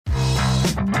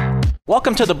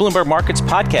Welcome to the Bloomberg Markets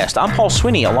Podcast. I'm Paul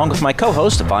Sweeney, along with my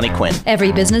co-host, Bonnie Quinn.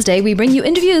 Every business day, we bring you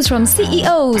interviews from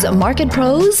CEOs, market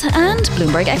pros, and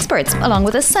Bloomberg experts, along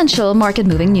with essential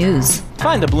market-moving news.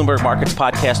 Find the Bloomberg Markets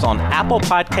Podcast on Apple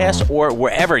Podcasts or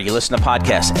wherever you listen to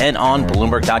podcasts and on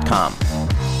Bloomberg.com.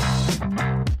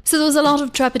 So there was a lot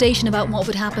of trepidation about what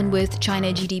would happen with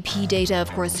China GDP data.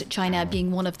 Of course, China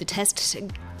being one of the test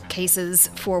cases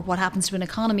for what happens to an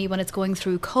economy when it's going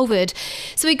through COVID.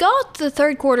 So we got the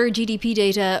third quarter GDP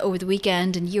data over the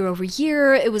weekend, and year over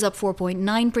year it was up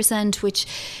 4.9%, which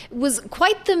was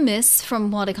quite the miss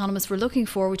from what economists were looking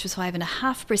for, which was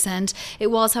 5.5%. It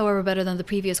was, however, better than the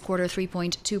previous quarter,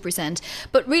 3.2%.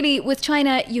 But really, with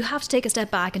China, you have to take a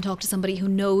step back and talk to somebody who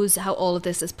knows how all of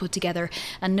this is put together,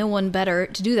 and no one better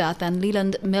to do that than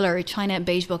Leland Miller, China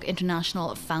Beige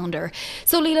International founder.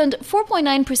 So Leland,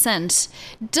 4.9%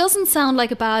 doesn't sound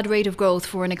like a bad rate of growth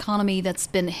for an economy that's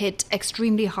been hit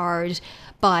extremely hard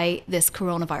by this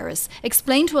coronavirus.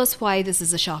 Explain to us why this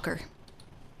is a shocker.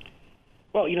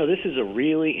 Well, this is a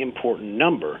really important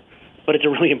number, but it's a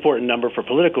really important number for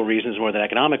political reasons more than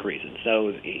economic reasons.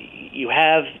 So you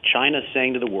have China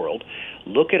saying to the world,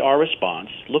 look at our response,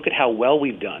 look at how well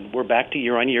we've done. We're back to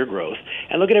year-on-year growth,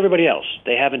 and look at everybody else.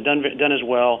 They haven't done as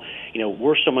well.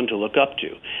 We're someone to look up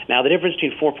to. Now, the difference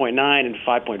between 4.9 and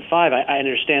 5.5, I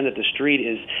understand that the street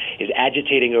is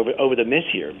agitating over the miss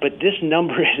here, but this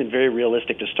number isn't very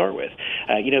realistic to start with.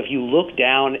 If you look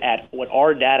down at what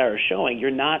our data are showing,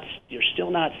 you're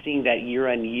still not seeing that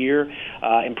year-on-year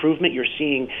improvement. You're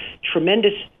seeing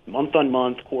tremendous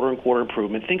month-on-month, quarter-on-quarter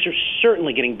improvement. Things are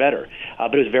certainly getting better,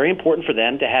 but it was very important for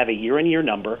them to have a year-on-year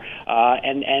number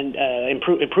and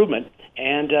improvement,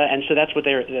 and so that's what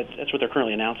they're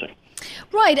currently announcing.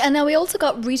 Right, and now we also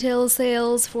got retail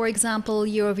sales, for example,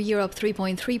 year over year up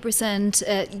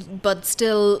 3.3%, but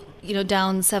still,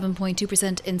 down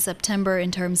 7.2% in September in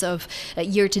terms of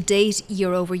year to date,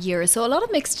 year over year. So a lot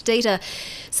of mixed data.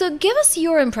 So give us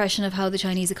your impression of how the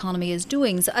Chinese economy is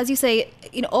doing. So as you say,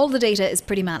 all the data is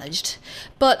pretty managed,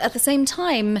 but at the same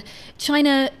time,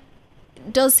 China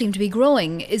does seem to be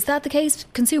growing. Is that the case?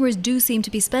 Consumers do seem to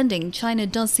be spending. China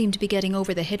does seem to be getting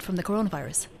over the hit from the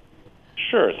coronavirus.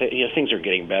 Sure, things are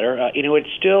getting better. It's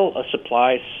still a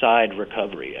supply-side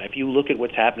recovery. If you look at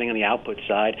what's happening on the output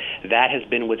side, that has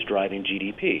been what's driving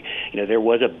GDP. There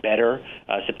was a better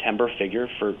September figure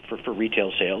for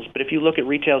retail sales, but if you look at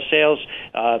retail sales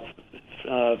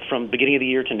from beginning of the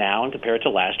year to now and compare it to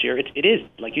last year, it is,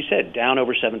 like you said, down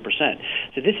over 7%.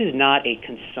 So this is not a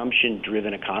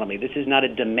consumption-driven economy. This is not a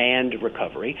demand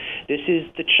recovery. This is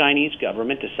the Chinese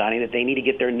government deciding that they need to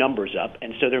get their numbers up,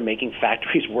 and so they're making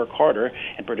factories work harder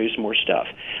and produce more stuff.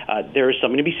 There is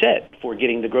something to be said for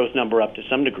getting the growth number up to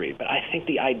some degree, but I think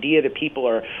the idea that people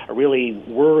are really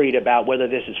worried about whether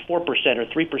this is 4% or 3%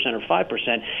 or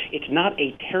 5%, it's not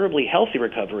a terribly healthy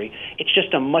recovery. It's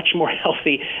just a much more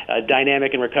healthy dynamic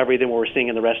and recovery than what we're seeing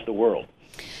in the rest of the world.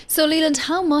 So, Leland,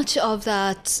 how much of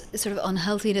that sort of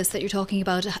unhealthiness that you're talking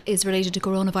about is related to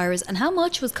coronavirus, and how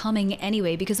much was coming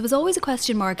anyway? Because there was always a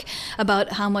question mark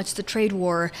about how much the trade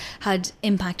war had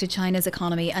impacted China's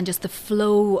economy and just the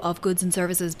flow of goods and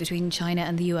services between China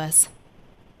and the US.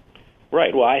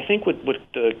 Right. Well, I think what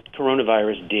the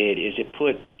coronavirus did is it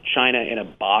put China in a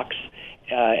box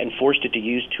and forced it to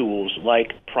use tools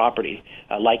like property,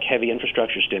 like heavy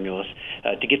infrastructure stimulus,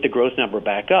 to get the growth number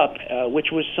back up, which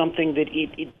was something that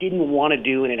it didn't want to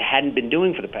do and it hadn't been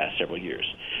doing for the past several years.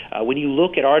 When you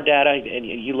look at our data and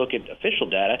you look at official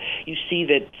data, you see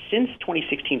that since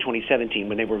 2016, 2017,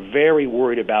 when they were very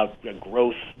worried about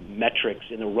growth metrics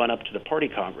in the run-up to the Party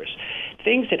Congress,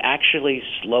 things had actually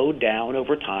slowed down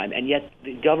over time, and yet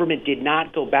the government did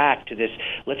not go back to this,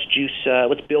 let's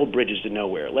build bridges to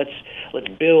nowhere, let's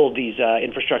build these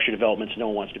infrastructure developments no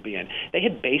one wants to be in. They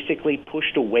had basically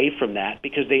pushed away from that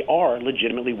because they are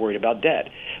legitimately worried about debt.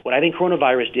 What I think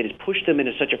coronavirus did is push them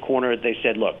into such a corner that they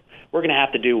said, look, we're going to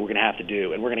have to do what we're going to have to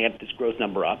do, and we're going to get this growth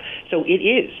number up. So it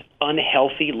is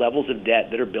unhealthy levels of debt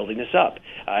that are building this up.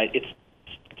 It's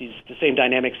the same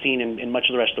dynamic seen in much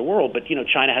of the rest of the world, but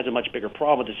China has a much bigger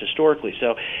problem with this historically.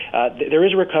 So there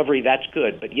is a recovery, that's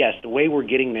good, but yes, the way we're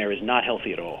getting there is not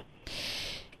healthy at all.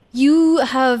 You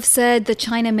have said that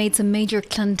China made some major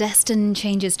clandestine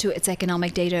changes to its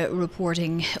economic data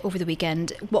reporting over the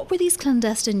weekend. What were these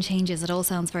clandestine changes? It all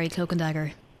sounds very cloak and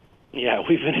dagger. Yeah,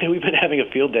 we've been having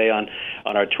a field day on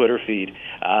our Twitter feed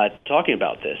talking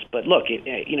about this. But look,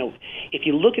 if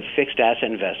you look at fixed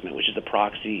asset investment, which is the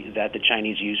proxy that the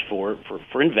Chinese use for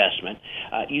investment,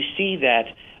 you see that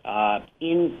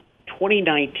in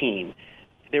 2019,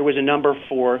 there was a number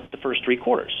for the first three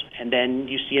quarters, and then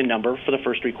you see a number for the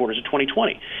first three quarters of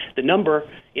 2020. The number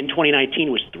in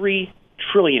 2019 was 3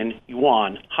 trillion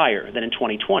yuan higher than in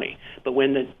 2020. But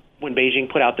when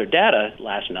Beijing put out their data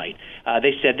last night,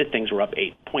 they said that things were up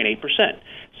 8.8%.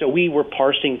 So we were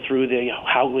parsing through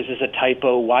how was this a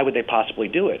typo? Why would they possibly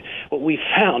do it? What we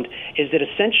found is that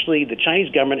essentially the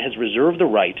Chinese government has reserved the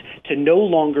right to no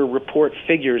longer report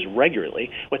figures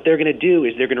regularly. What they're going to do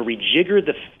is they're going to rejigger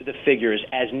the figures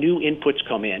as new inputs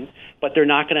come in, but they're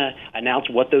not going to announce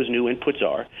what those new inputs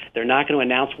are. They're not going to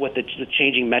announce what the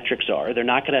changing metrics are. They're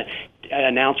not going to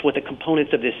announce what the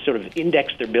components of this sort of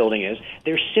index they're building is.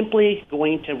 They're simply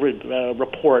going to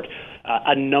report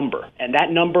a number, and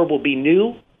that number will be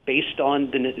new based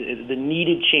on the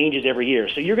needed changes every year.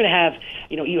 So you're going to have,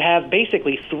 you have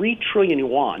basically 3 trillion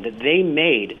yuan that they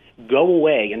made go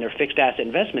away in their fixed asset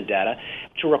investment data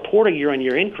to report a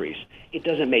year-on-year increase. It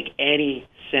doesn't make any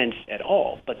sense at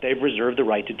all, but they've reserved the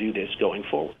right to do this going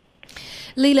forward.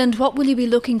 Leland, what will you be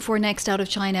looking for next out of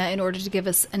China in order to give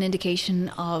us an indication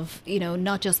of,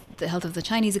 not just the health of the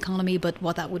Chinese economy, but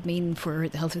what that would mean for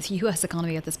the health of the U.S.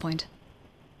 economy at this point?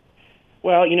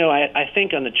 Well, I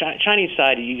think on the Chinese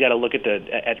side, you got to look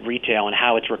at retail and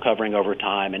how it's recovering over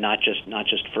time, and not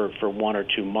just for 1 or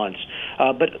 2 months.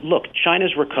 But look,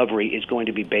 China's recovery is going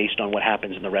to be based on what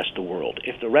happens in the rest of the world.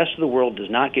 If the rest of the world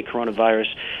does not get coronavirus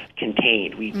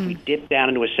contained, we dip down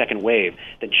into a second wave,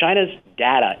 then China's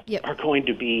data are going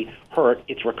to be hurt.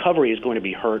 Its recovery is going to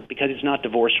be hurt because it's not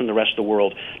divorced from the rest of the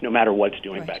world, no matter what it's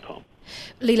doing back home.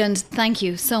 Leland, thank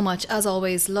you so much. As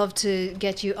always, love to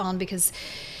get you on because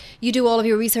you do all of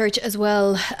your research as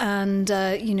well, and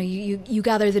you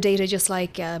gather the data just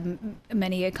like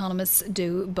many economists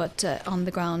do, but on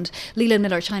the ground. Leland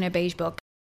Miller, China Beige book.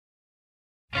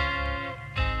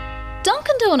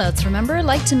 Dunkin' Donuts, remember,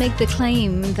 like to make the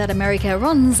claim that America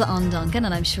runs on Dunkin',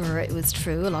 and I'm sure it was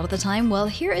true a lot of the time. Well,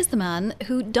 here is the man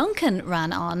who Dunkin'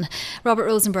 ran on. Robert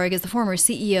Rosenberg is the former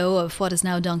CEO of what is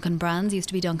now Dunkin' Brands, used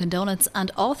to be Dunkin' Donuts, and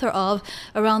author of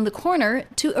Around the Corner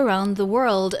to Around the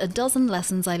World, a dozen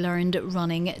lessons I learned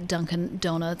running Dunkin'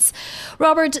 Donuts.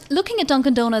 Robert, looking at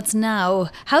Dunkin' Donuts now,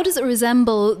 how does it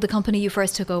resemble the company you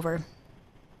first took over?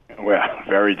 Well,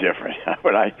 very different.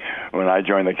 When I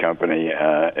joined the company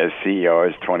as CEO, I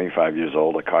was 25 years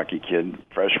old, a cocky kid,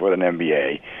 fresh with an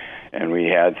MBA, and we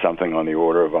had something on the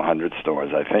order of 100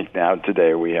 stores. I think now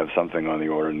today we have something on the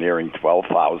order nearing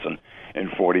 12,000 in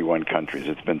 41 countries.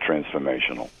 It's been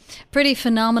transformational. Pretty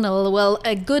phenomenal. Well,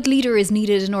 a good leader is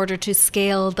needed in order to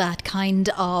scale that kind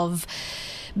of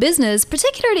business,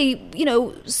 particularly,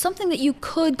 something that you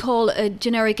could call a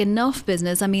generic enough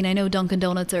business. I mean, I know Dunkin'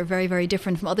 Donuts are very, very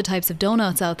different from other types of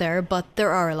donuts out there, but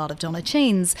there are a lot of donut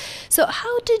chains. So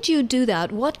how did you do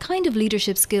that? What kind of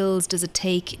leadership skills does it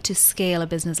take to scale a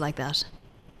business like that?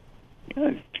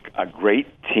 A great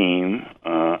team,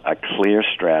 a clear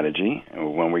strategy.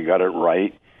 When we got it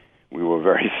right, we were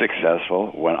very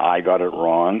successful. When I got it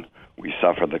wrong, we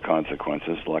suffered the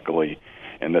consequences. Luckily,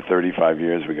 in the 35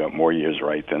 years, we got more years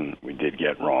right than we did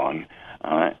get wrong,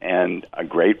 and a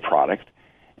great product,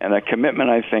 and a commitment,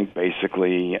 I think,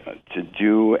 basically to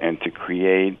do and to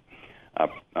create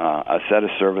a set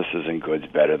of services and goods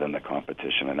better than the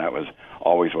competition, and that was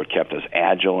always what kept us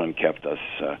agile and kept us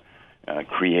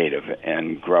creative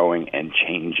and growing and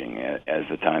changing as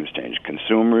the times change.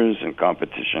 Consumers and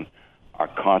competition are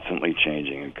constantly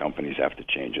changing, and companies have to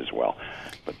change as well.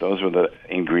 But those were the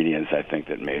ingredients, I think,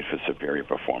 that made for superior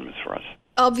performance for us.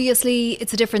 Obviously,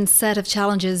 it's a different set of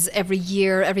challenges every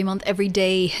year, every month, every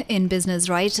day in business,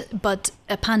 right? But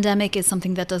a pandemic is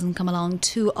something that doesn't come along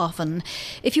too often.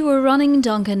 If you were running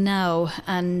Dunkin' now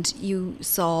and you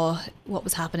saw what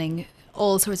was happening,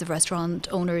 all sorts of restaurant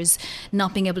owners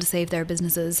not being able to save their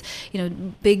businesses,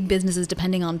 big businesses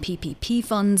depending on PPP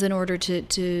funds in order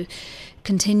to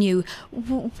continue.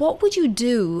 What would you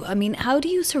do? I mean, how do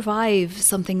you survive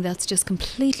something that's just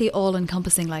completely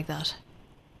all-encompassing like that?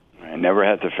 I never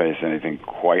had to face anything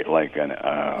quite like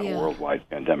a worldwide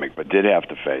pandemic, but did have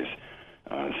to face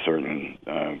certain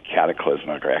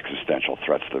cataclysmic or existential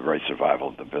threats to the very survival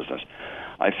of the business.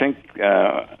 I think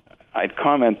I'd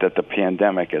comment that the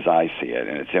pandemic, as I see it,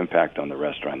 and its impact on the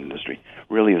restaurant industry,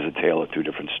 really is a tale of two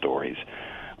different stories.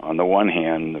 On the one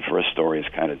hand, the first story is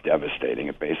kind of devastating.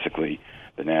 It basically,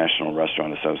 the National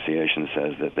Restaurant Association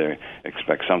says that they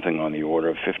expect something on the order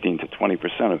of 15 to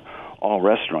 20% of all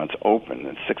restaurants open,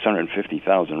 and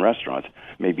 650,000 restaurants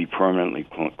may be permanently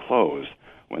closed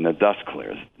when the dust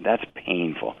clears. That's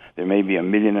painful. There may be 1.5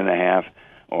 million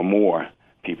or more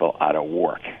people out of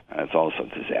work. That's also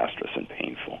disastrous and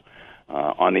painful.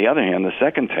 On the other hand, the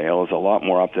second tale is a lot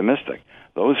more optimistic.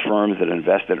 Those firms that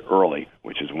invested early,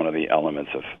 which is one of the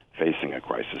elements of facing a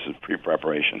crisis, is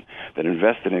pre-preparation, that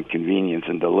invested in convenience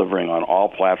and delivering on all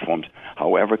platforms,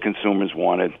 however consumers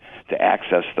wanted to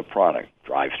access the product,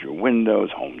 drive-through windows,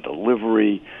 home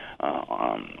delivery,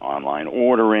 online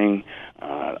ordering,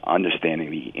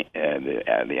 understanding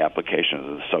the application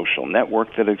of the social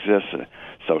network that exists,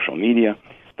 social media.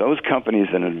 Those companies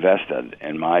that invested,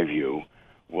 in my view,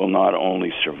 will not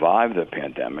only survive the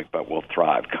pandemic, but will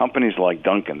thrive. Companies like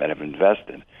Dunkin' that have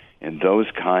invested in those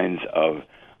kinds of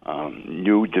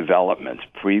new developments,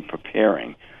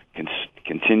 pre-preparing,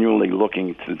 continually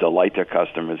looking to delight their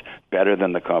customers better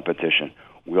than the competition,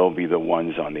 will be the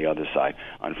ones on the other side.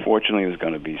 Unfortunately, there's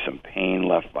going to be some pain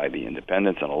left by the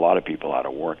independents and a lot of people out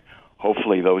of work.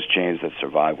 Hopefully, those chains that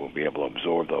survive will be able to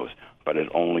absorb those, but it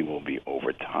only will be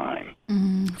over time.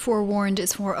 Forewarned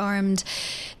is forearmed.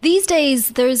 These days,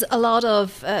 there's a lot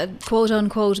of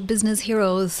quote-unquote business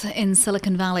heroes in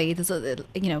Silicon Valley. There's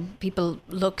people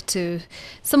look to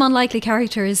some unlikely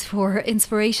characters for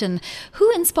inspiration.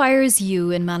 Who inspires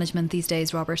you in management these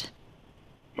days, Robert?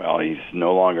 Well, he's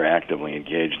no longer actively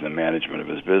engaged in the management of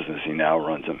his business. He now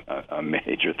runs a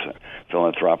major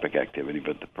philanthropic activity.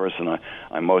 But the person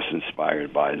I'm most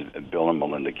inspired by is Bill and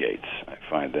Melinda Gates. I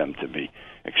find them to be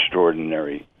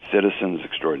extraordinary citizens,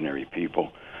 extraordinary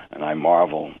people, and I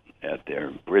marvel at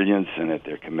their brilliance and at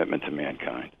their commitment to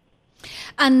mankind.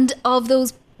 And of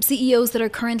those CEOs that are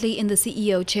currently in the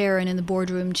CEO chair and in the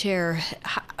boardroom chair,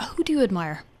 who do you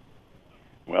admire?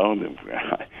 Well,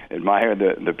 I admire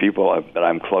the people that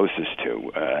I'm closest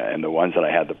to and the ones that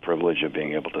I had the privilege of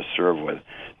being able to serve with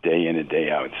day in and day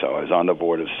out. So I was on the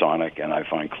board of Sonic, and I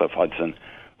find Cliff Hudson,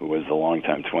 who was the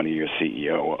longtime 20-year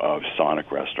CEO of Sonic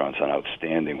Restaurants, an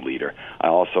outstanding leader. I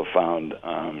also found,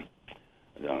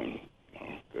 his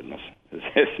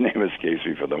name escapes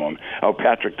me for the moment.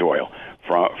 Patrick Doyle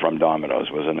from Domino's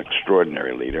was an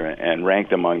extraordinary leader and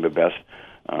ranked among the best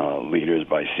leaders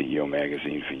by CEO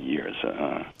Magazine for years.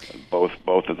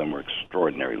 Both of them were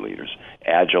extraordinary leaders,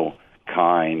 agile,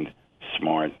 kind,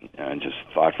 smart, and just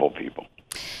thoughtful people.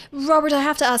 Robert, I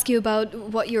have to ask you about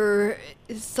what your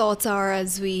thoughts are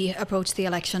as we approach the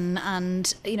election,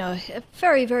 and a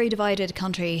very, very divided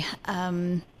country.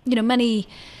 Many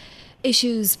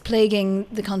issues plaguing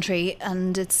the country,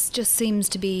 and it just seems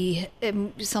to be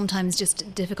sometimes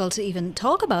just difficult to even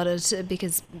talk about it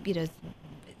because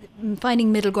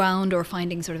finding middle ground or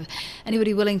finding sort of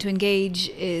anybody willing to engage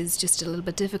is just a little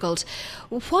bit difficult.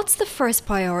 What's the first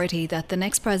priority that the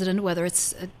next president, whether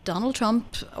it's Donald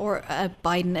Trump or a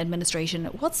Biden administration,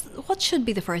 what should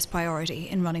be the first priority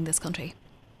in running this country?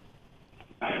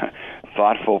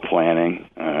 Thoughtful planning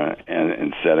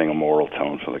and setting a moral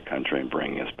tone for the country and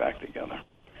bringing us back together.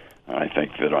 I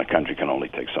think that our country can only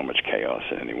take so much chaos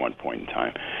at any one point in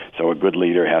time. So a good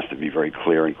leader has to be very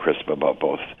clear and crisp about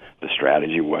both the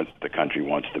strategy, what the country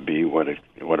wants to be, what it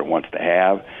wants to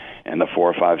have, and the 4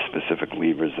 or 5 specific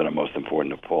levers that are most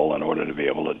important to pull in order to be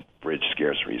able to bridge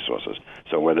scarce resources.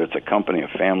 So whether it's a company, a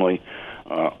family,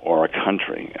 or a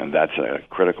country, and that's a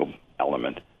critical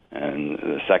element. And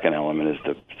the second element is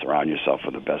to surround yourself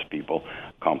with the best people,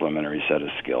 complementary set of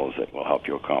skills that will help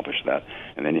you accomplish that.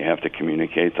 And then you have to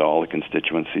communicate to all the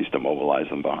constituencies to mobilize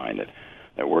them behind it.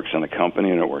 That works in a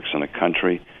company and it works in a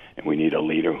country. And we need a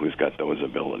leader who's got those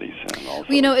abilities. And also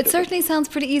it certainly sounds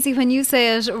pretty easy when you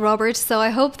say it, Robert. So I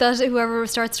hope that whoever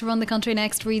starts to run the country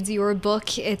next reads your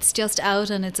book. It's just out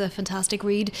and it's a fantastic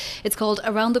read. It's called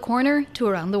Around the Corner to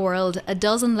Around the World,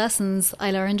 12 Lessons I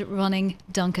Learned Running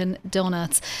Dunkin'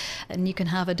 Donuts. And you can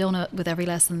have a donut with every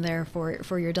lesson there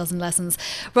for your dozen lessons.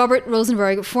 Robert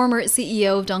Rosenberg, former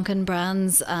CEO of Dunkin'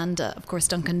 Brands and, of course,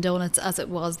 Dunkin' Donuts as it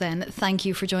was then. Thank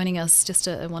you for joining us. Just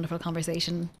a wonderful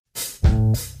conversation.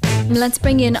 Let's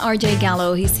bring in RJ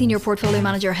Gallo. He's Senior Portfolio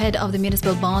Manager, Head of the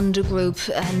Municipal Bond Group,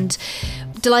 and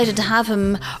delighted to have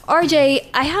him. RJ,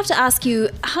 I have to ask you,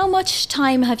 how much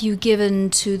time have you given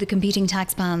to the competing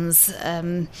tax plans?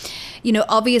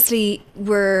 Obviously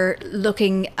we're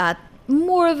looking at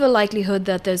more of a likelihood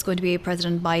that there's going to be a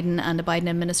President Biden and a Biden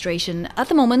administration at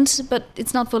the moment, but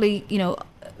it's not fully,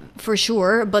 for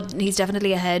sure, but he's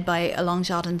definitely ahead by a long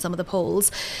shot in some of the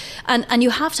polls. And you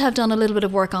have to have done a little bit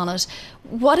of work on it.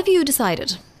 What have you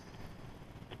decided?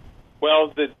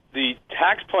 Well, the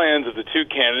tax plans of the two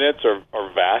candidates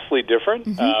are vastly different.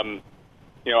 Mm-hmm.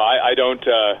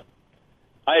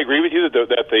 I agree with you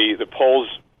that the polls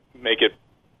make it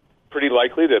pretty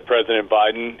likely that President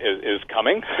Biden is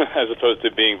coming as opposed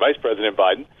to being Vice President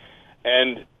Biden.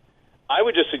 And I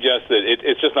would just suggest that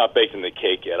it's just not baked in the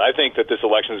cake yet. I think that this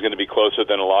election is going to be closer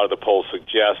than a lot of the polls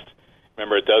suggest.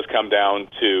 Remember, it does come down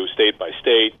to state by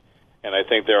state, and I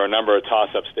think there are a number of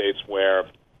toss-up states where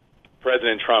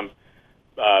President Trump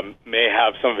may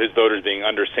have some of his voters being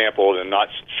undersampled and not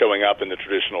showing up in the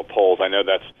traditional polls. I know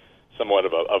that's somewhat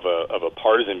of a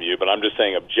partisan view, but I'm just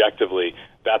saying objectively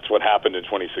that's what happened in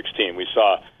 2016. We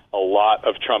saw a lot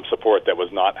of Trump support that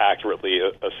was not accurately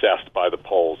assessed by the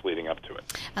polls leading up to it.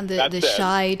 And the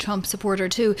shy Trump supporter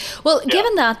too. Well,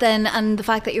 given that then, and the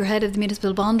fact that you're head of the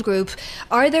Municipal Bond Group,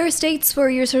 are there states where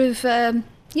you're sort of,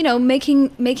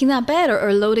 making that bet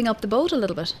or loading up the boat a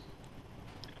little bit?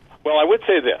 Well, I would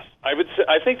say this.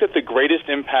 I think that the greatest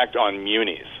impact on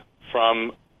munis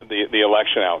from the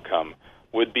election outcome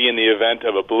would be in the event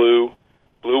of a blue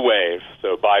wave.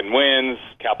 So Biden wins,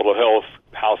 Capitol Hill,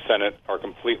 House, Senate are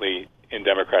completely in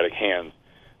Democratic hands.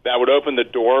 That would open the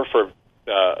door for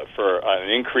an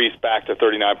increase back to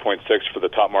 39.6 for the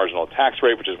top marginal tax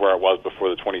rate, which is where it was before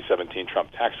the 2017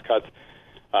 Trump tax cuts.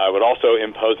 It would also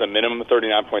impose a minimum of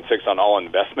 39.6 on all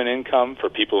investment income for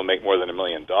people who make more than $1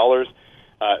 million.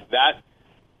 That,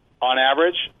 on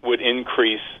average, would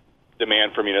increase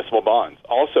demand for municipal bonds.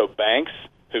 Also, banks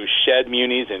who shed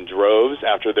munis in droves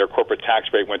after their corporate tax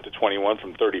rate went to 21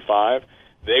 from 35,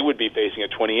 they would be facing a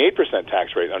 28%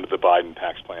 tax rate under the Biden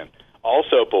tax plan.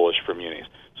 Also bullish for munis.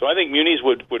 So I think munis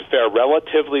would fare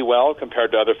relatively well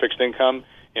compared to other fixed income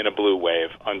in a blue wave,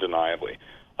 undeniably.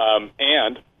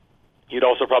 And you'd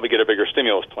also probably get a bigger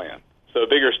stimulus plan. So a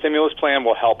bigger stimulus plan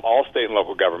will help all state and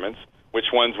local governments.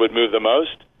 Which ones would move the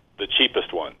most? The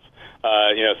cheapest ones.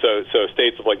 So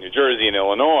states like New Jersey and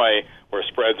Illinois, where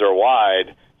spreads are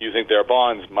wide, you think their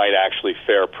bonds might actually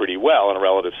fare pretty well in a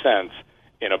relative sense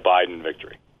in a Biden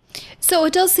victory. So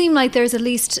it does seem like there's at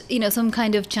least, some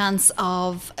kind of chance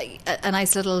of a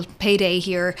nice little payday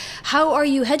here. How are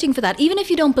you hedging for that? Even if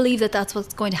you don't believe that that's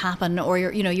what's going to happen, or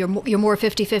you're more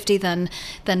 50-50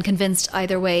 than convinced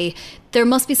either way, there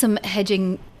must be some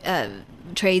hedging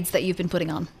trades that you've been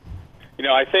putting on.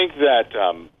 I think that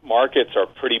markets are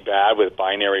pretty bad with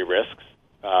binary risks.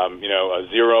 A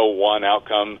 0-1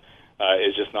 outcome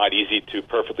is just not easy to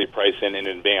perfectly price in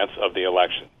advance of the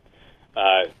election.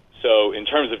 So in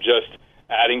terms of just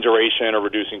adding duration or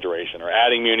reducing duration, or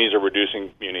adding munis or reducing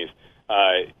munis,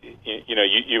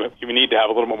 you need to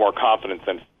have a little bit more confidence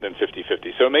than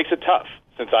 50-50. So it makes it tough,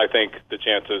 since I think the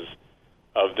chances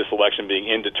of this election being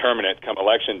indeterminate come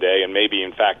election day and maybe,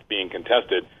 in fact, being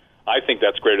contested, I think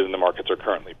that's greater than the markets are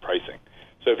currently pricing.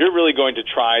 So if you're really going to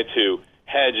try to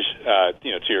hedge,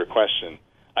 to your question,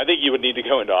 I think you would need to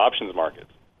go into options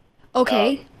markets.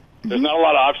 Okay. There's not a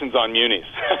lot of options on munis.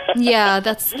 Yeah,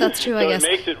 that's true, I guess. So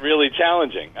it makes it really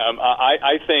challenging.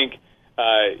 I think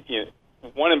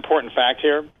one important fact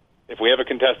here, if we have a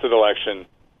contested election,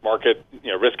 market,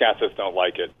 risk assets don't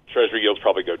like it, Treasury yields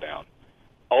probably go down.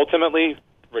 Ultimately,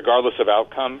 regardless of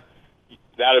outcome,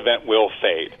 that event will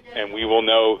fade, and we will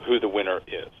know who the winner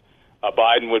is.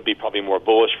 Biden would be probably more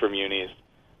bullish for munis.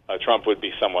 Trump would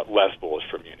be somewhat less bullish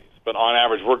for munis. But on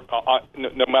average,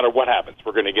 no matter what happens,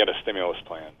 we're going to get a stimulus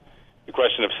plan. The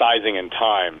question of sizing and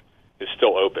time is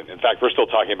still open. In fact, we're still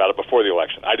talking about it before the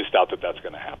election. I just doubt that that's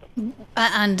going to happen.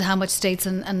 And how much states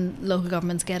and local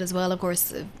governments get as well, of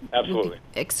course. Absolutely.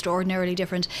 Extraordinarily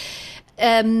different.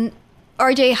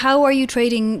 RJ, how are you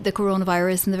trading the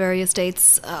coronavirus in the various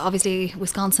states? Obviously,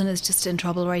 Wisconsin is just in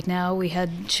trouble right now. We had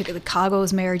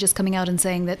Chicago's mayor just coming out and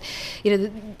saying that,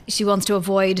 she wants to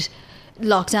avoid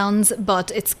lockdowns, but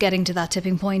it's getting to that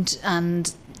tipping point,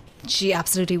 and she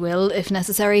absolutely will if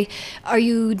necessary. Are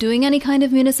you doing any kind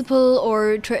of municipal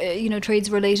or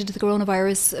trades related to the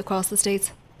coronavirus across the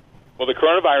states? Well, the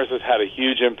coronavirus has had a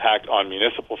huge impact on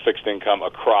municipal fixed income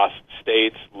across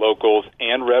states, locals,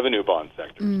 and revenue bond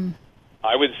sectors.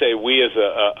 I would say we, as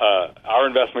our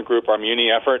investment group, our muni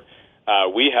effort,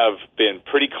 we have been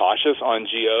pretty cautious on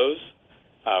GOs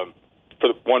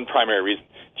for one primary reason.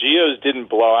 GOs didn't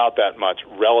blow out that much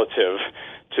relative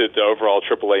to the overall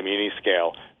AAA muni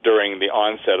scale during the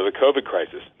onset of the COVID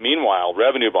crisis. Meanwhile,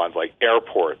 revenue bonds like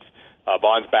airports,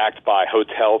 bonds backed by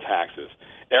hotel taxes,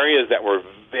 areas that were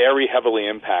very heavily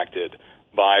impacted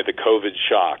by the COVID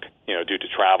shock, due to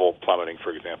travel plummeting,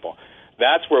 for example.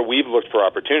 That's where we've looked for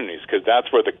opportunities, because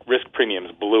that's where the risk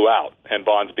premiums blew out and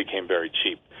bonds became very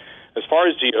cheap. As far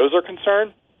as GOs are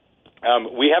concerned,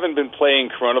 we haven't been playing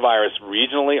coronavirus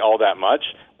regionally all that much.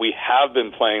 We have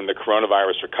been playing the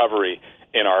coronavirus recovery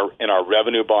in our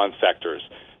revenue bond sectors.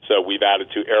 So we've added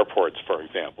to airports, for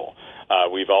example.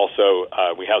 We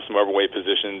have some overweight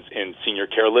positions in senior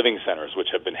care living centers, which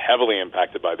have been heavily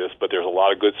impacted by this, but there's a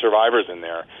lot of good survivors in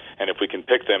there, and if we can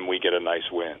pick them, we get a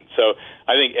nice win. So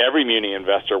I think every muni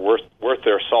investor worth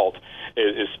their salt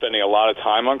is spending a lot of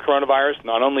time on coronavirus,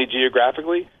 not only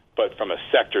geographically, but from a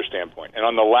sector standpoint. And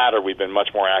on the latter, we've been much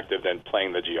more active than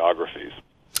playing the geographies.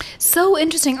 So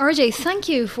interesting. RJ, thank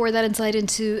you for that insight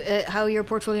into how your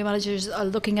portfolio managers are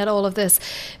looking at all of this.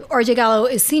 RJ Gallo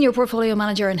is Senior Portfolio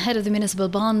Manager and Head of the Municipal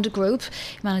Bond Group.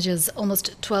 He manages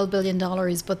almost $12 billion,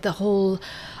 but the whole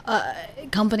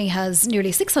company has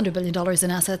nearly $600 billion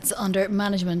in assets under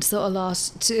management. So a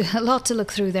lot to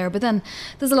look through there. But then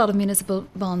there's a lot of municipal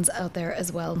bonds out there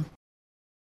as well.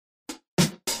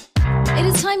 It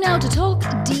is time now to talk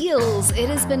deals. It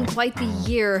has been quite the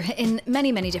year in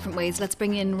many, many different ways. Let's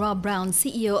bring in Rob Brown,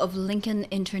 CEO of Lincoln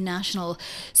International.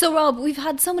 So, Rob, we've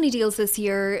had so many deals this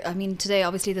year. I mean, today,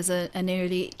 obviously, there's a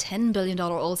nearly $10 billion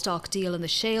all-stock deal in the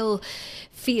shale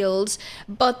field.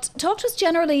 But talk to us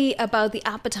generally about the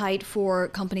appetite for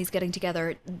companies getting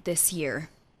together this year.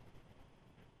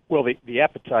 Well, the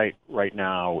appetite right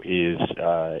now is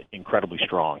incredibly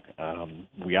strong.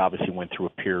 We obviously went through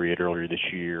a period earlier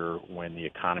this year when the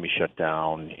economy shut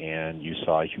down and you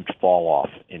saw a huge fall off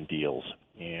in deals.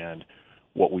 And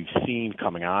what we've seen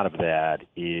coming out of that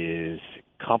is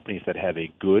companies that have a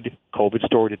good COVID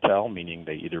story to tell, meaning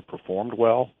they either performed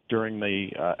well during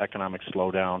the economic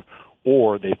slowdown,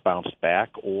 or they've bounced back,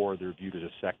 or they're viewed as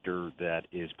a sector that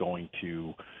is going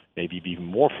to maybe be even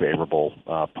more favorable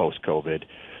post-COVID.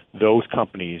 Those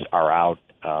companies are out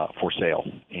for sale.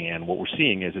 And what we're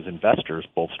seeing is investors,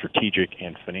 both strategic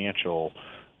and financial,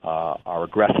 are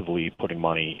aggressively putting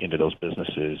money into those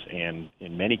businesses. And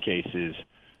in many cases,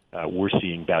 we're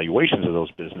seeing valuations of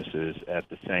those businesses at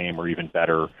the same or even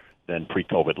better than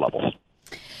pre-COVID levels.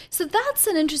 So that's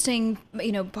an interesting,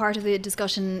 part of the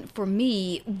discussion for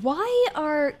me. Why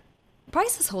are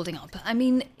prices holding up? I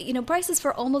mean, prices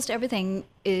for almost everything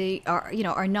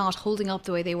are not holding up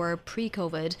the way they were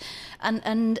pre-COVID,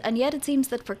 and yet it seems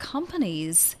that for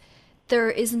companies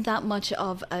there isn't that much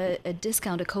of a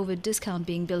discount, a COVID discount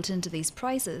being built into these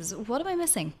prices. What am I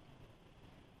missing?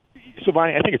 So,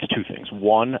 Bonnie, I think it's two things.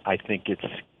 One, I think it's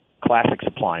classic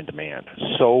supply and demand.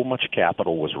 So much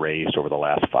capital was raised over the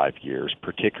last 5 years,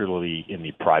 particularly in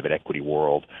the private equity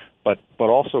world, but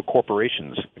also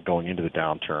corporations going into the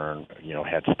downturn,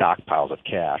 had stockpiles of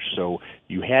cash. So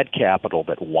you had capital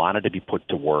that wanted to be put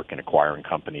to work in acquiring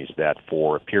companies that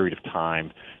for a period of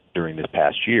time during this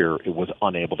past year, it was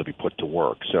unable to be put to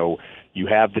work. So you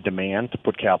have the demand to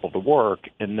put capital to work,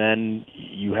 and then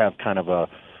you have kind of a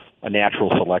natural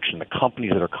selection. The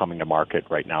companies that are coming to market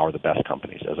right now are the best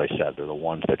companies. As I said, they're the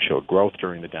ones that showed growth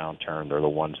during the downturn. They're the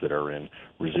ones that are in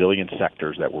resilient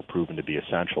sectors that were proven to be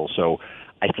essential. So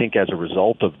I think as a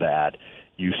result of that,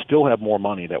 you still have more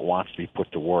money that wants to be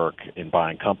put to work in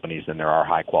buying companies than there are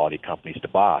high-quality companies to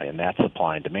buy. And that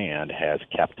supply and demand has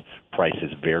kept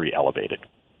prices very elevated.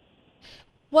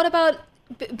 What about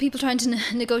people trying to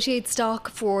negotiate stock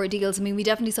for deals? I mean, we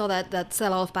definitely saw that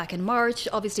sell-off back in March.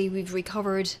 Obviously, we've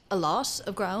recovered a lot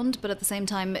of ground, but at the same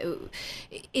time,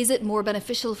 is it more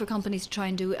beneficial for companies to try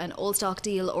and do an all-stock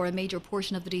deal or a major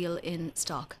portion of the deal in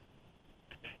stock?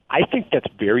 I think that's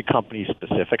very company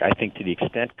specific. I think to the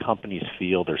extent companies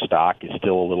feel their stock is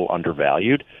still a little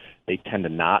undervalued, they tend to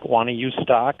not want to use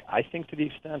stock. I think to the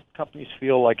extent companies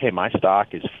feel like, hey, my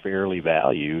stock is fairly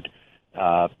valued,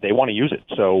 they want to use it.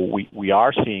 So we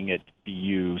are seeing it be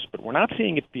used, but we're not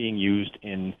seeing it being used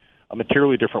in a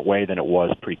materially different way than it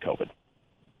was pre-COVID.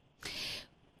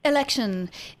 Election.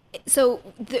 So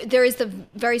there is the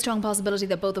very strong possibility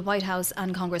that both the White House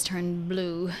and Congress turn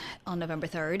blue on November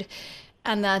 3rd,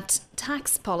 and that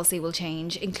tax policy will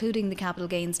change, including the capital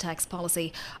gains tax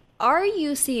policy. Are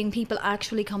you seeing people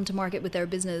actually come to market with their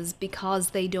business because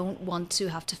they don't want to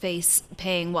have to face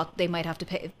paying what they might have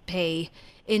to pay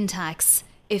in tax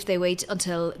if they wait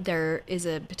until there is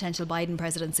a potential Biden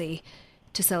presidency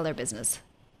to sell their business?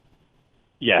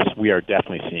 Yes, we are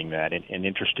definitely seeing that. And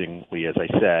interestingly, as I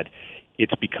said,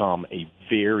 it's become a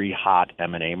very hot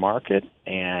M&A market.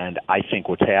 And I think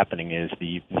what's happening is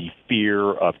the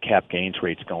fear of cap gains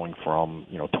rates going from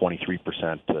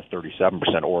 23% to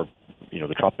 37%, or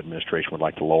the Trump administration would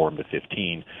like to lower them to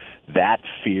 15%. That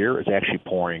fear is actually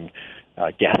pouring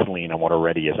gasoline on what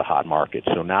already is a hot market.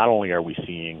 So not only are we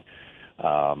seeing,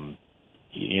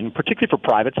 particularly for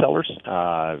private sellers,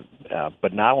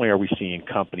 but not only are we seeing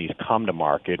companies come to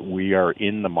market, we are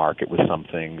in the market with some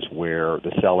things where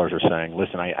the sellers are saying,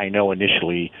 listen, I know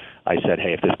initially I said,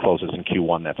 hey, if this closes in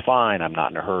Q1, that's fine. I'm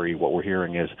not in a hurry. What we're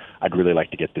hearing is I'd really like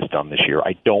to get this done this year.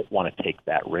 I don't want to take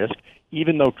that risk,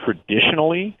 even though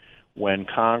traditionally when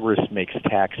Congress makes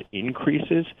tax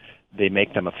increases, they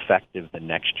make them effective the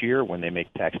next year. When they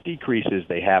make tax decreases,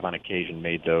 they have on occasion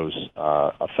made those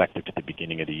effective at the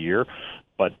beginning of the year.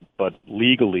 But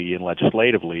legally and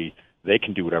legislatively, they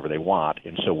can do whatever they want.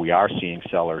 And so we are seeing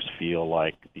sellers feel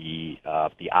like the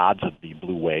odds of the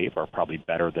blue wave are probably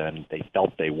better than they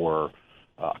felt they were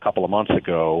a couple of months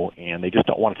ago, and they just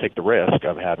don't want to take the risk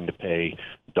of having to pay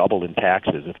double in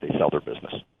taxes if they sell their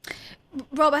business.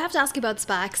 Rob, I have to ask you about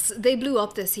SPACs. They blew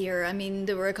up this year. I mean,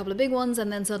 there were a couple of big ones,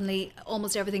 and then suddenly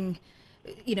almost everything,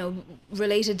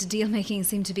 related to deal making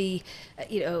seemed to be, a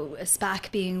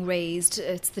SPAC being raised.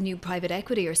 It's the new private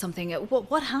equity or something.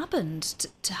 What happened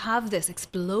to have this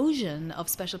explosion of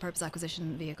special purpose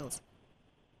acquisition vehicles?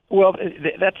 Well,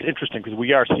 that's interesting because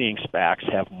we are seeing SPACs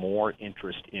have more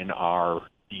interest in our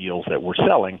deals that we're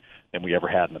selling than we ever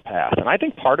had in the past. And I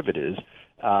think part of it is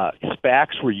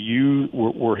SPACs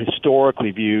were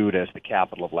historically viewed as the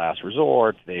capital of last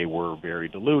resort. They were very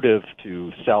dilutive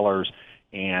to sellers,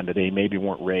 and they maybe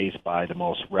weren't raised by the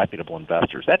most reputable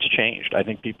investors. That's changed. I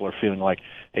think people are feeling like,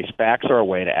 hey, SPACs are a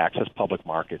way to access public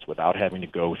markets without having to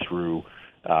go through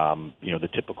the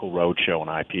typical roadshow and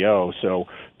IPO. So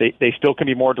they still can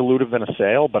be more dilutive than a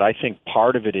sale, but I think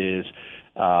part of it is,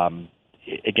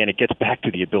 again, it gets back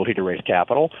to the ability to raise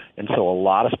capital. And so a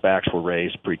lot of SPACs were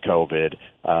raised pre-COVID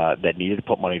that needed to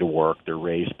put money to work. They're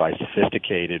raised by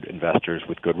sophisticated investors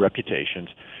with good reputations.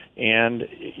 And,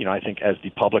 I think as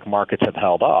the public markets have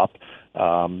held up,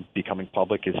 becoming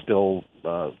public is still,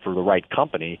 for the right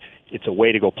company, it's a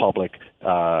way to go public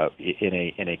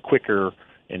in a quicker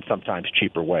and sometimes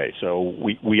cheaper way. So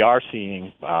we are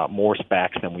seeing more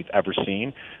SPACs than we've ever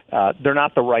seen. They're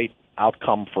not the right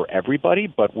outcome for everybody,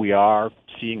 but we are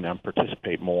seeing them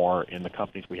participate more in the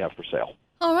companies we have for sale.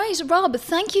 All right, Rob,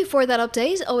 thank you for that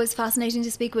update. Always fascinating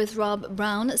to speak with Rob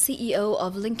Brown, CEO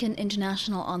of Lincoln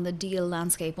International, on the deal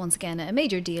landscape. Once again, a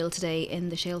major deal today in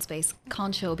the shale space.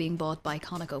 Concho being bought by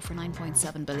Conoco for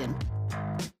 $9.7 billion.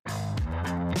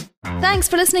 Thanks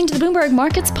for listening to the Bloomberg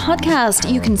Markets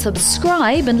podcast. You can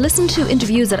subscribe and listen to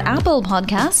interviews at Apple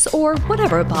Podcasts or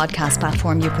whatever podcast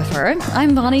platform you prefer.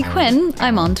 I'm Vonnie Quinn.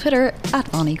 I'm on Twitter at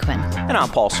Vonnie Quinn. And I'm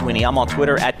Paul Sweeney. I'm on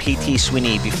Twitter at PT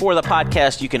Sweeney. Before the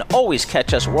podcast, you can always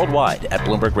catch us worldwide at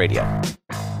Bloomberg Radio.